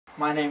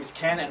My name is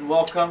Ken and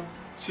welcome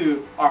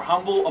to our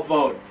humble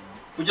abode.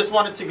 We just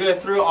wanted to go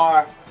through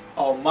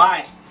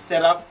my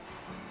setup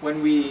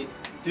when we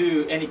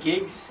do any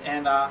gigs,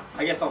 and I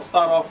guess I'll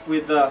start off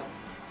with the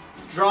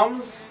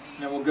drums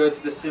and then we'll go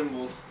to the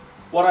cymbals.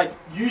 What I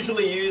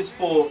usually use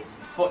for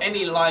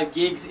any live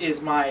gigs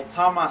is my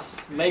Tama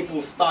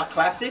Maple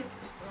Starclassic,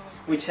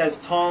 which has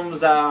toms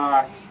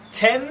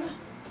 10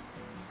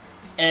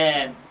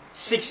 and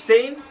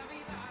 16,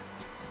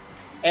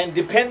 and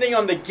depending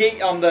on the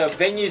gig, on the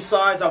venue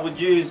size, I would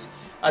use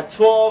a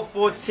 12,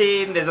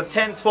 14, there's a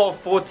 10, 12,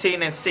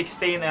 14 and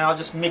 16, and I'll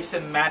just mix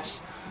and match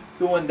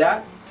doing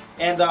that.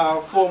 And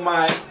for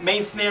my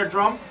main snare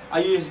drum, I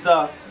use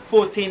the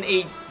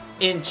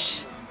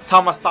 14.8-inch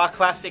Tama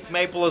Starclassic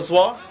Maple as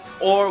well,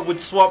 or would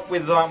swap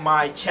with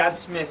my Chad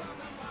Smith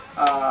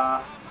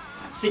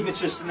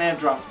signature snare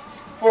drum.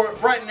 For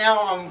right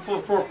now,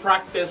 for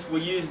practice, we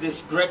use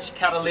this Gretsch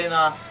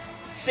Catalina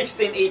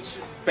 16-inch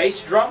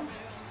bass drum,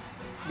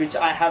 which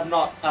I have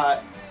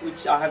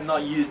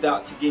not used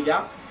out to gig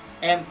out.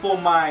 And for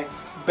my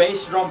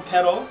bass drum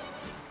pedal,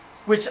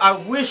 which I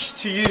wish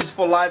to use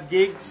for live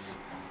gigs,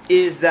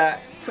 is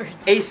that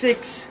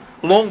AAX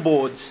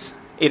Longboards,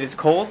 it is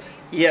called.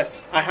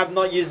 Yes, I have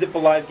not used it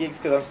for live gigs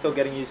because I'm still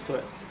getting used to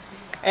it.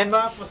 And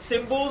now for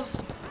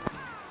cymbals,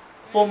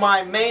 for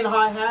my main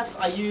hi-hats,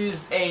 I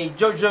used a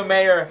Jojo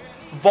Mayer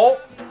Vault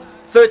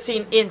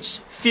 13-inch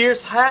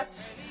Fierce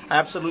hats. I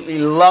absolutely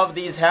love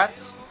these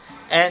hats.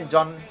 And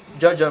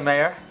Jojo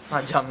Mayer,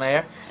 not John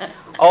Mayer.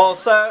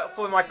 Also,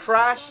 for my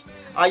crash,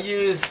 I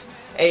use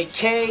a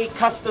K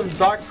Custom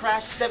Dark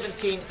Crash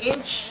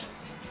 17-inch.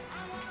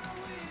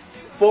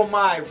 For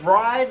my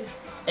ride,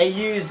 I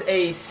use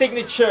a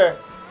signature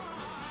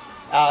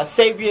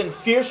Sabian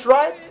Fierce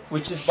ride,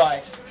 which is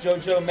by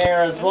Jojo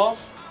Mayer as well.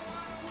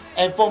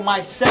 And for my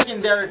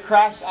secondary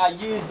crash, I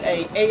use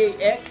a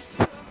AAX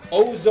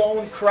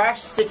Ozone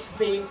Crash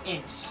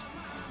 16-inch.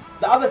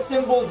 The other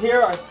cymbals here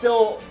are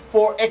still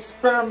for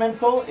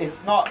experimental.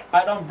 It's not,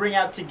 I don't bring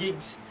out to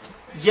gigs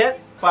yet,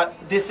 but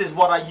this is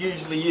what I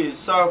usually use.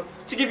 So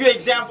to give you an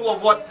example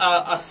of what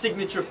a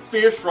signature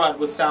Fierce ride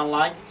would sound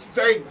like, it's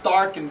very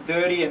dark and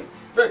dirty and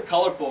very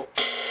colorful.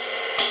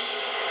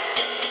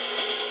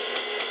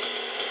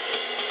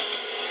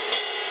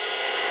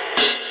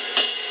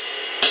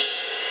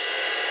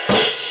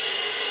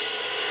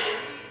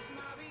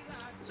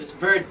 So it's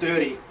very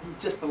dirty,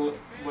 just the way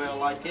I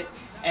like it.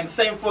 And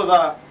same for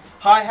the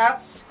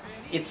hi-hats,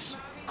 it's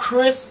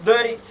crisp,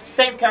 dirty,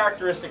 same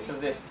characteristics as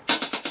this.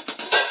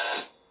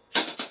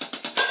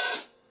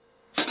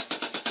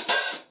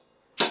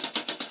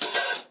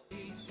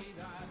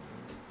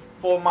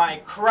 For my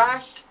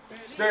crash,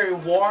 it's very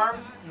warm,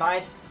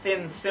 nice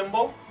thin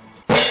cymbal.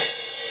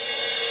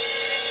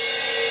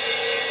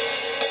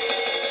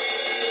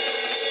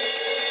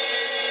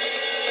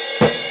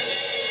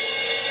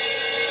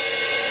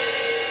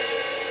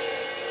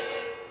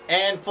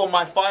 And for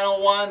my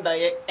final one,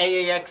 the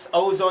AAX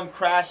Ozone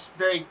Crash,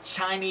 very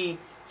China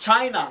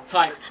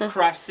type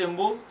crash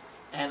cymbals,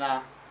 and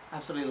I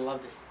absolutely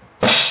love this.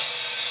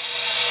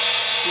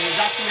 It was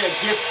actually a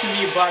gift to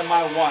me by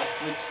my wife,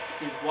 which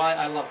is why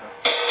I love her.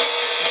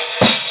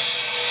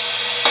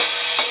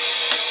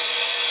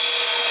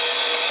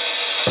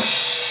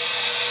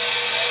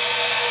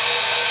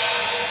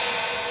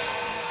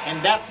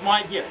 And that's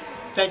my gift.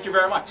 Thank you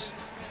very much.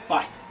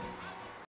 Bye.